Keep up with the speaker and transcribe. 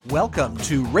Welcome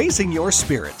to Raising Your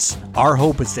Spirits. Our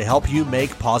hope is to help you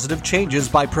make positive changes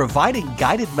by providing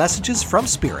guided messages from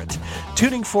Spirit.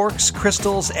 Tuning forks,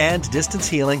 crystals, and distance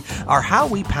healing are how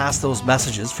we pass those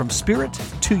messages from Spirit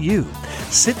to you.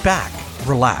 Sit back,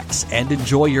 relax, and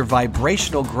enjoy your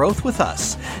vibrational growth with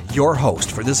us. Your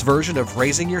host for this version of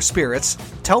Raising Your Spirits,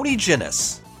 Tony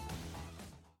Ginnis.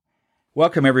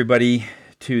 Welcome, everybody,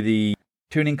 to the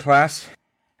tuning class.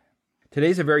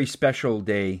 Today's a very special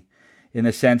day in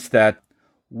the sense that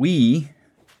we,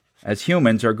 as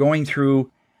humans, are going through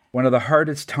one of the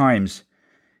hardest times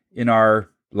in our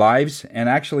lives, and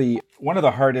actually one of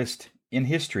the hardest in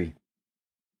history.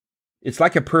 It's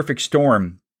like a perfect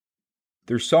storm.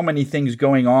 There's so many things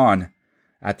going on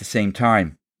at the same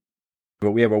time.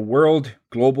 But we have a world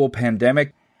global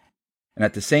pandemic, and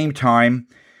at the same time,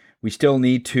 we still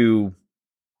need to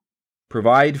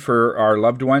provide for our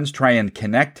loved ones, try and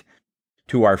connect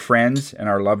to our friends and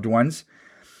our loved ones.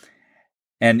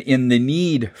 And in the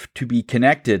need to be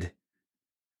connected,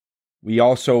 we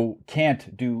also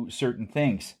can't do certain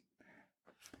things.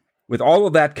 With all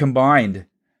of that combined,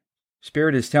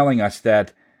 Spirit is telling us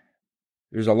that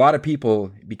there's a lot of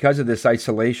people, because of this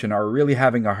isolation, are really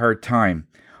having a hard time.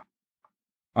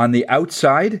 On the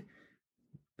outside,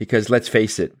 because let's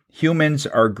face it, humans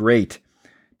are great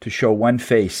to show one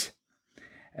face,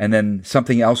 and then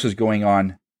something else is going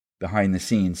on behind the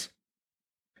scenes.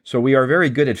 So we are very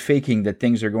good at faking that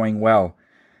things are going well.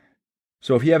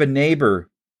 So if you have a neighbor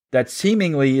that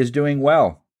seemingly is doing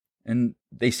well, and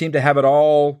they seem to have it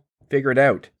all figured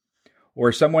out,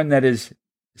 or someone that is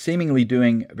seemingly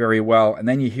doing very well, and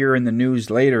then you hear in the news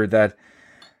later that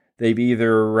they've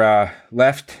either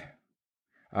left,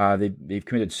 they've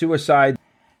committed suicide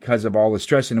because of all the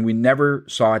stress, and we never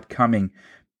saw it coming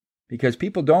because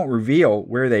people don't reveal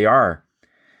where they are.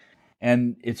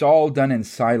 And it's all done in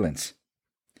silence.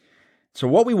 So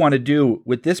what we want to do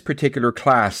with this particular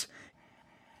class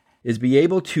is be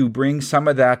able to bring some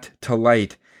of that to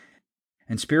light.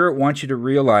 And Spirit wants you to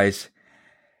realize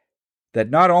that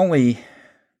not only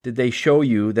did they show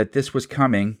you that this was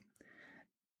coming,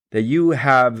 that you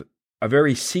have a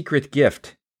very secret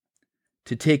gift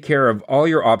to take care of all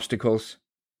your obstacles,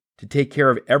 to take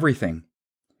care of everything.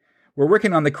 We're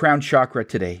working on the crown chakra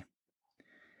today.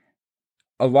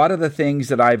 A lot of the things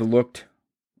that I've looked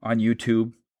on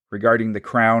YouTube regarding the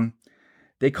crown,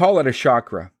 they call it a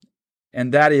chakra.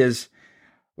 And that is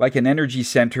like an energy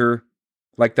center,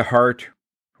 like the heart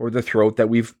or the throat that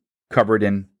we've covered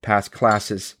in past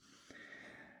classes.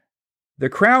 The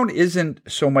crown isn't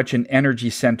so much an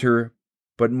energy center,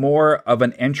 but more of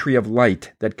an entry of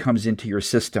light that comes into your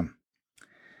system.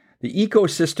 The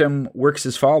ecosystem works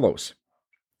as follows.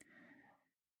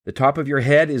 The top of your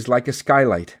head is like a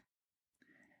skylight.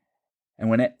 And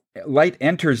when light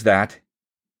enters that,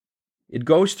 it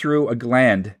goes through a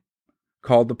gland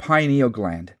called the pineal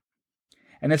gland.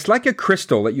 And it's like a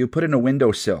crystal that you put in a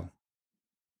windowsill.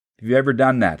 Have you ever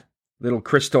done that? Little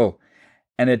crystal.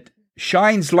 And it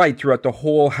shines light throughout the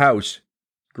whole house.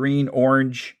 Green,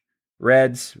 orange,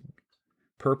 reds,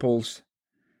 purples.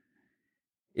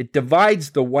 It divides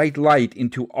the white light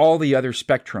into all the other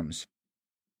spectrums.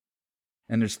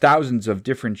 And there's thousands of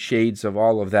different shades of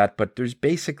all of that, but there's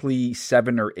basically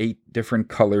 7 or 8 different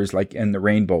colors like in the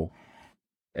rainbow,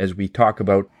 as we talk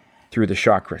about through the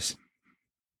chakras.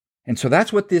 And so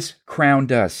that's what this crown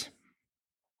does.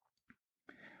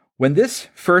 When this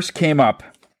first came up,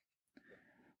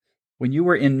 when you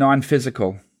were in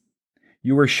non-physical,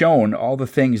 you were shown all the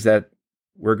things that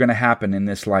were going to happen in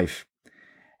this life.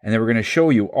 And they were going to show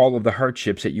you all of the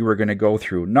hardships that you were going to go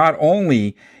through. Not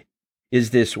only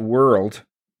is this world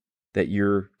that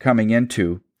you're coming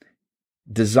into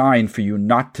designed for you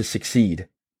not to succeed?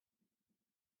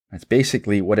 That's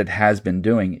basically what it has been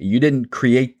doing. You didn't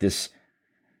create this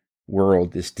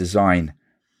world, this design.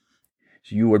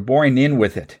 So you were born in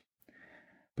with it.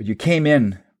 But you came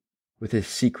in with a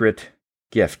secret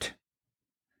gift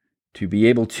to be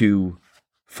able to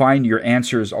find your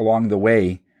answers along the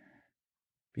way,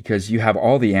 because you have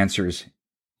all the answers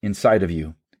inside of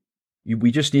you.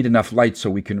 We just need enough light so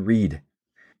we can read.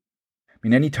 I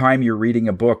mean, anytime you're reading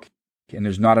a book and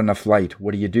there's not enough light,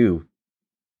 what do?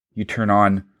 You turn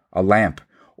on a lamp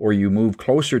or you move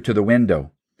closer to the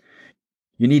window.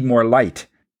 You need more light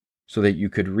so that you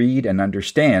could read and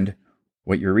understand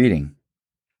what you're reading.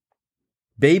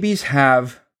 Babies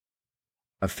have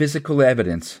a physical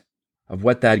evidence of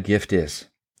what that gift is,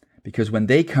 because when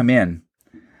they come in,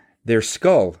 their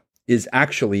skull is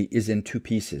in 2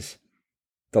 pieces.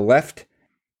 The left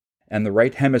and the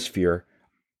right hemisphere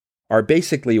are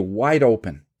basically wide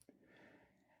open.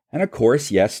 And of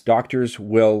course, yes, doctors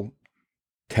will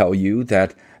tell you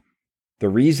that The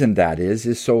reason that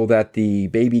is so that the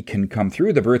baby can come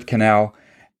through the birth canal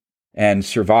and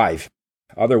survive.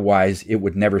 Otherwise, it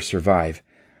would never survive.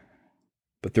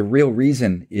 But the real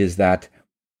reason is that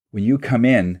when you come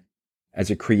in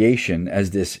as a creation, as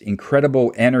this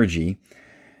incredible energy,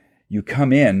 you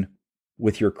come in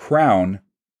with your crown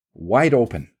wide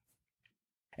open.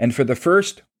 And for the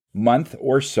first month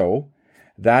or so,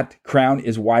 that crown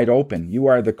is wide open. You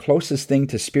are the closest thing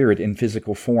to spirit in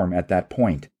physical form at that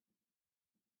point.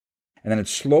 And then it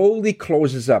slowly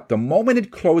closes up. The moment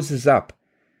it closes up,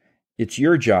 it's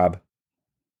your job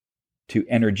to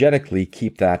energetically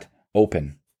keep that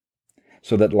open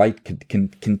so that light can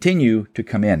continue to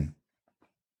come in.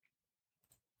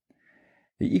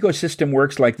 The ecosystem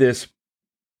works like this.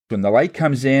 When the light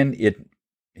comes in, it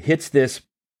hits this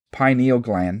pineal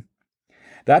gland.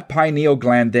 That pineal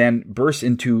gland then bursts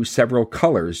into several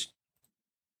colors,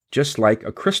 just like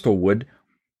a crystal would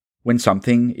when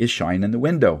something is shining in the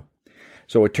window.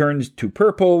 So it turns to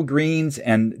purple, greens,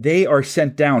 and they are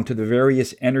sent down to the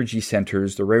various energy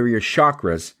centers, the various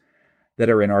chakras that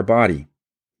are in our body.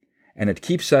 And it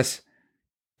keeps us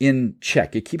in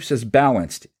check. It keeps us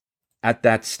balanced at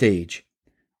that stage.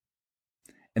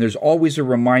 And there's always a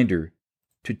reminder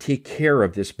to take care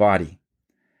of this body.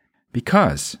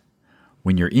 Because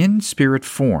when you're in spirit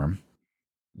form,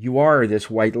 you are this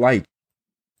white light.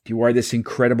 You are this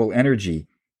incredible energy.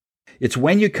 It's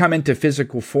when you come into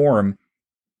physical form,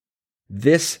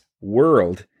 this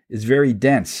world is very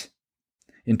dense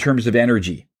in terms of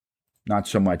energy. Not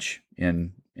so much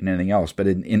in anything else, but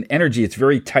in energy, it's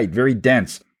very tight, very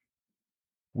dense.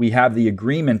 We have the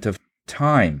agreement of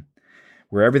time,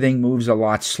 where everything moves a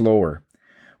lot slower.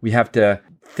 We have to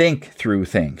think through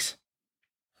things.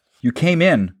 You came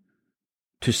in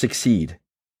to succeed.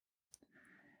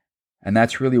 And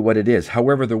that's really what it is.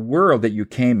 However, the world that you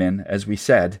came in, as we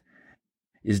said,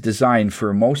 is designed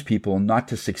for most people not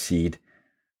to succeed,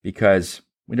 because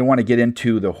we don't want to get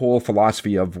into the whole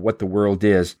philosophy of what the world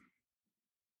is.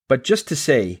 But just to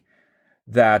say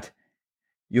that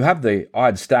you have the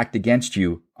odds stacked against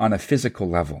you on a physical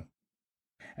level.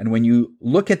 And when you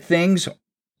look at things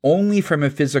only from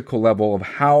a physical level of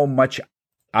how much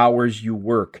hours you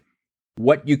work,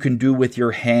 what you can do with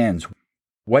your hands,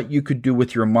 what you could do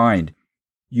with your mind,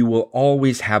 you will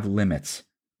always have limits.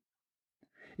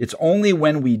 It's only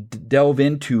when we delve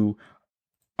into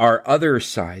our other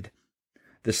side,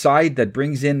 the side that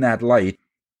brings in that light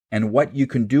and what you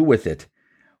can do with it,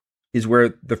 is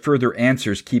where the further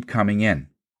answers keep coming in.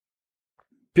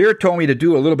 Spirit told me to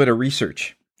do a little bit of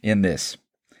research in this.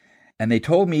 And they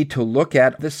told me to look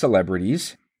at the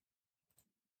celebrities.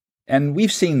 And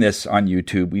we've seen this on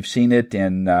YouTube. We've seen it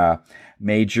in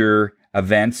major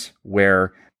events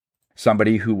where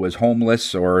somebody who was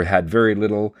homeless or had very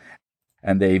little,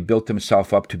 and they built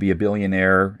himself up to be a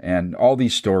billionaire, and all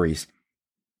these stories.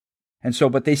 And so,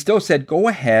 but they still said, go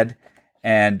ahead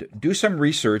and do some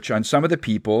research on some of the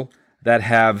people that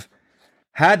have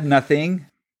had nothing,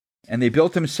 and they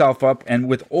built themselves up, and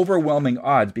with overwhelming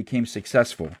odds became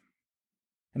successful.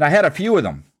 And I had a few of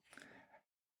them.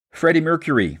 Freddie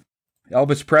Mercury,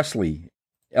 Elvis Presley,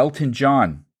 Elton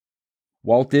John,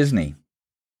 Walt Disney,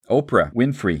 Oprah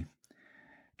Winfrey,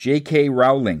 J.K.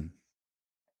 Rowling,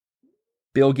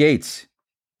 Bill Gates.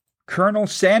 Colonel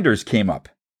Sanders came up.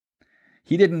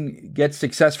 He didn't get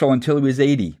successful until he was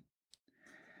 80.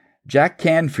 Jack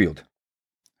Canfield.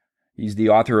 He's the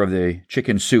author of the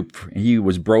Chicken Soup. He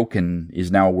was broke and is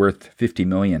now worth $50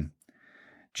 million.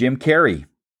 Jim Carrey.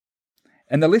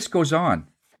 And the list goes on.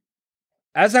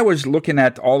 As I was looking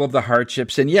at all of the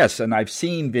hardships, and yes, and I've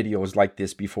seen videos like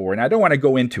this before, and I don't want to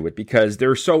go into it because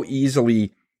they're so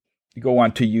easily, you go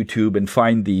onto YouTube and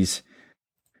find these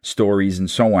stories and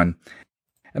so on.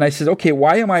 And I said, okay,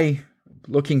 why am I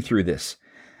looking through this?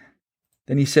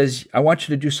 Then he says, I want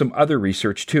you to do some other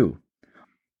research too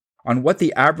on what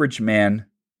the average man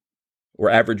or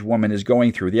average woman is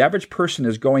going through, the average person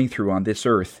is going through on this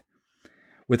earth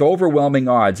with overwhelming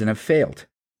odds and have failed.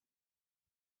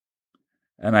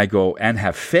 And I go, and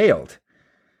have failed?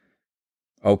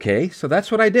 Okay, so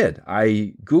that's what I did.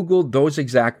 I Googled those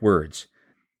exact words.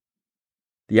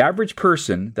 The average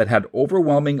person that had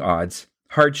overwhelming odds,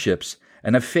 hardships,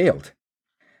 and have failed.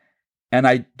 And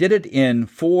I did it in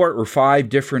 4 or 5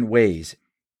 different ways.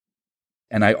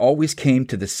 And I always came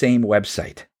to the same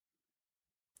website,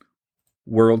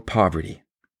 World Poverty.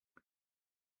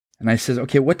 And I said,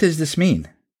 okay, what does this mean?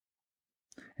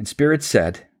 And Spirit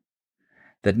said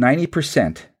that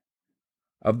 90%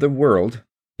 of the world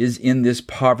is in this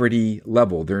poverty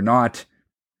level. They're not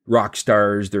rock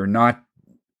stars. They're not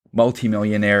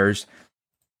multimillionaires.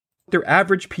 They're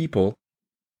average people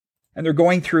and they're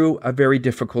going through a very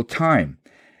difficult time.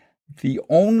 The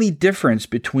only difference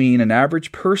between an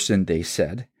average person, they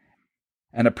said,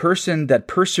 and a person that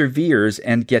perseveres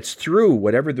and gets through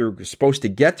whatever they're supposed to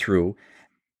get through,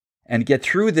 and get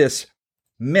through this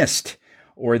mist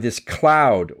or this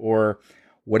cloud or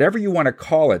whatever you want to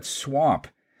call it, swamp,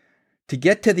 to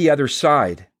get to the other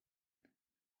side,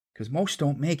 because most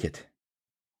don't make it.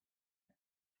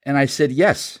 And I said,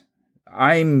 yes,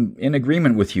 I'm in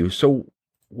agreement with you. So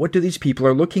what do these people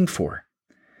are looking for?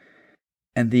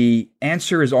 And the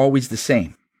answer is always the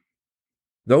same.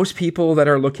 Those people that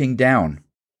are looking down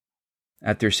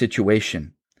at their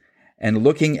situation and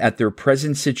looking at their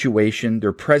present situation,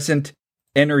 their present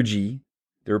energy,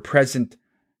 their present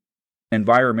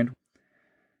environment,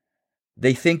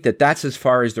 they think that that's as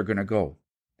far as they're going to go.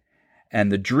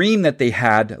 And the dream that they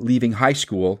had leaving high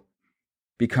school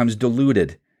becomes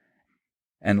diluted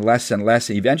and less.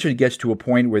 It eventually gets to a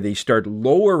point where they start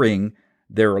lowering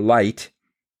their light,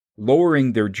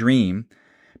 lowering their dream,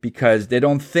 because they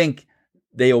don't think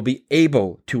they'll be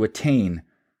able to attain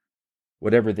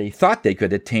whatever they thought they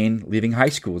could attain leaving high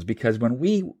schools. Because when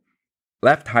we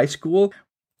left high school,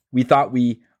 we thought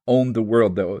we owned the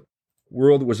world. The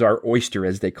world was our oyster,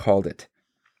 as they called it.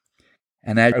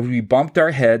 And as we bumped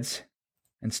our heads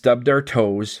and stubbed our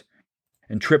toes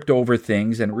and tripped over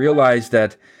things and realized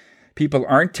that people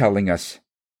aren't telling us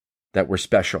that we're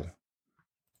special.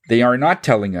 They are not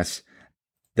telling us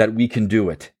that we can do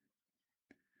it.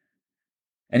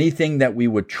 Anything that we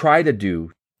would try to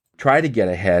do, try to get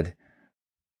ahead,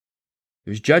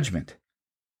 there's judgment.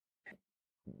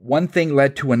 One thing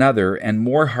led to another, and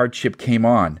more hardship came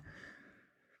on.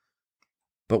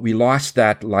 But we lost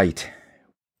that light.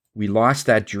 We lost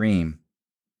that dream.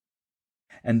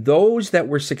 And those that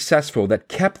were successful, that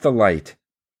kept the light,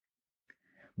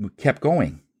 kept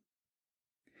going.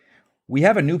 We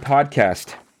have a new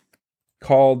podcast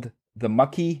called The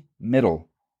Mucky Middle.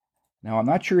 Now, I'm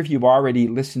not sure if you've already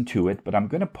listened to it, but I'm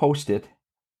going to post it.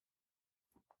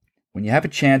 When you have a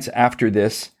chance after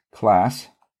this class,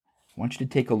 I want you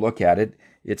to take a look at it.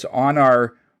 It's on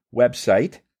our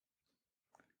website.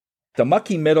 The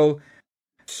Mucky Middle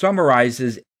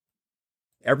summarizes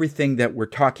everything that we're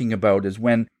talking about. Is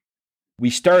when we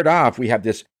start off, we have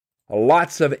this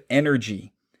lots of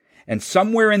energy. And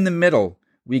somewhere in the middle,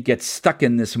 we get stuck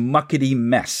in this muckety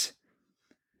mess.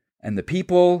 And the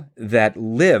people that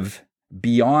live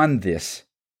beyond this,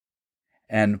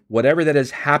 and whatever that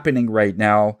is happening right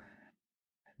now,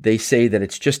 they say that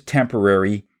it's just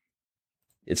temporary.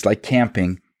 It's like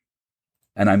camping,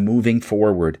 and I'm moving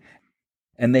forward.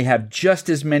 And they have just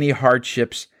as many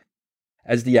hardships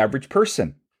as the average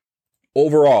person.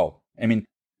 Overall, I mean,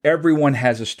 everyone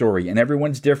has a story, and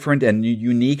everyone's different and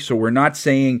unique, so we're not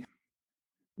saying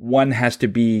one has to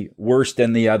be worse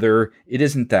than the other. It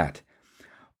isn't that.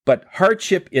 But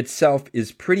hardship itself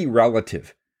is pretty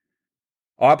relative.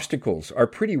 Obstacles are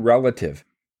pretty relative.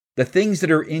 The things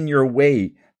that are in your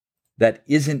way that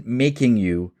isn't making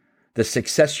you the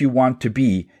success you want to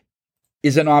be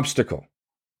is an obstacle.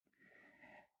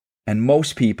 And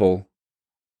most people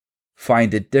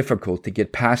find it difficult to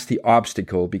get past the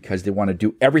obstacle because they want to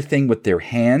do everything with their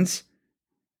hands,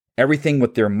 everything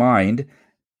with their mind,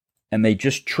 and they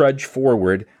just trudge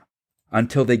forward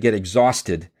until they get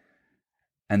exhausted.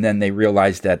 And then they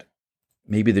realize that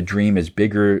maybe the dream is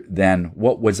bigger than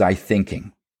what was I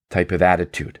thinking type of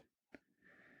attitude.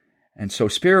 And so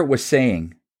Spirit was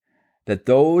saying that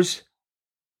those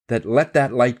that let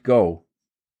that light go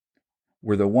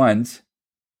were the ones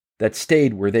that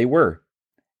stayed where they were,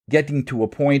 getting to a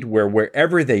point where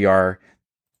wherever they are,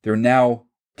 they're now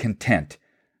content.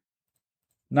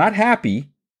 Not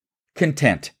happy,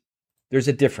 content. There's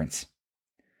a difference.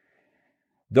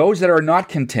 Those that are not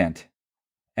content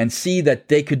and see that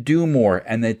they could do more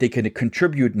and that they could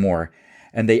contribute more,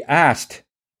 and they asked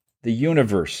the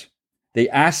universe, they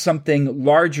asked something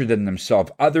larger than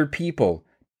themselves, other people,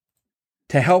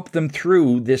 to help them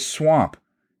through this swamp,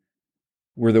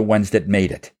 were the ones that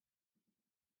made it.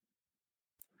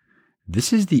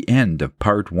 This is the end of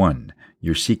part 1,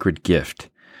 Your Secret Gift.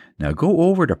 Now go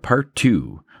over to part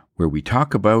 2, where we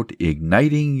talk about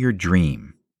igniting your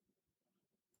dream.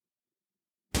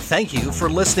 Thank you for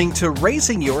listening to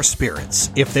Raising Your Spirits.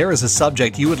 If there is a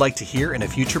subject you would like to hear in a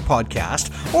future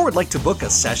podcast or would like to book a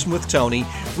session with Tony,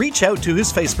 reach out to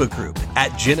his Facebook group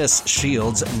at Ginnis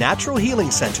Shields Natural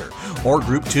Healing Center or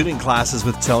group tuning classes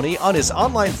with Tony on his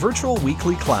online virtual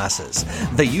weekly classes.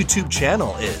 The YouTube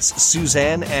channel is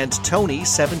Suzanne and Tony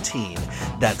 17.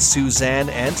 That's Suzanne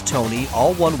and Tony,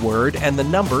 all one word, and the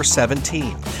number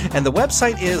 17. And the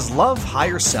website is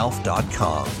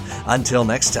lovehigherself.com. Until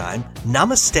next time,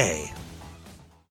 namaste.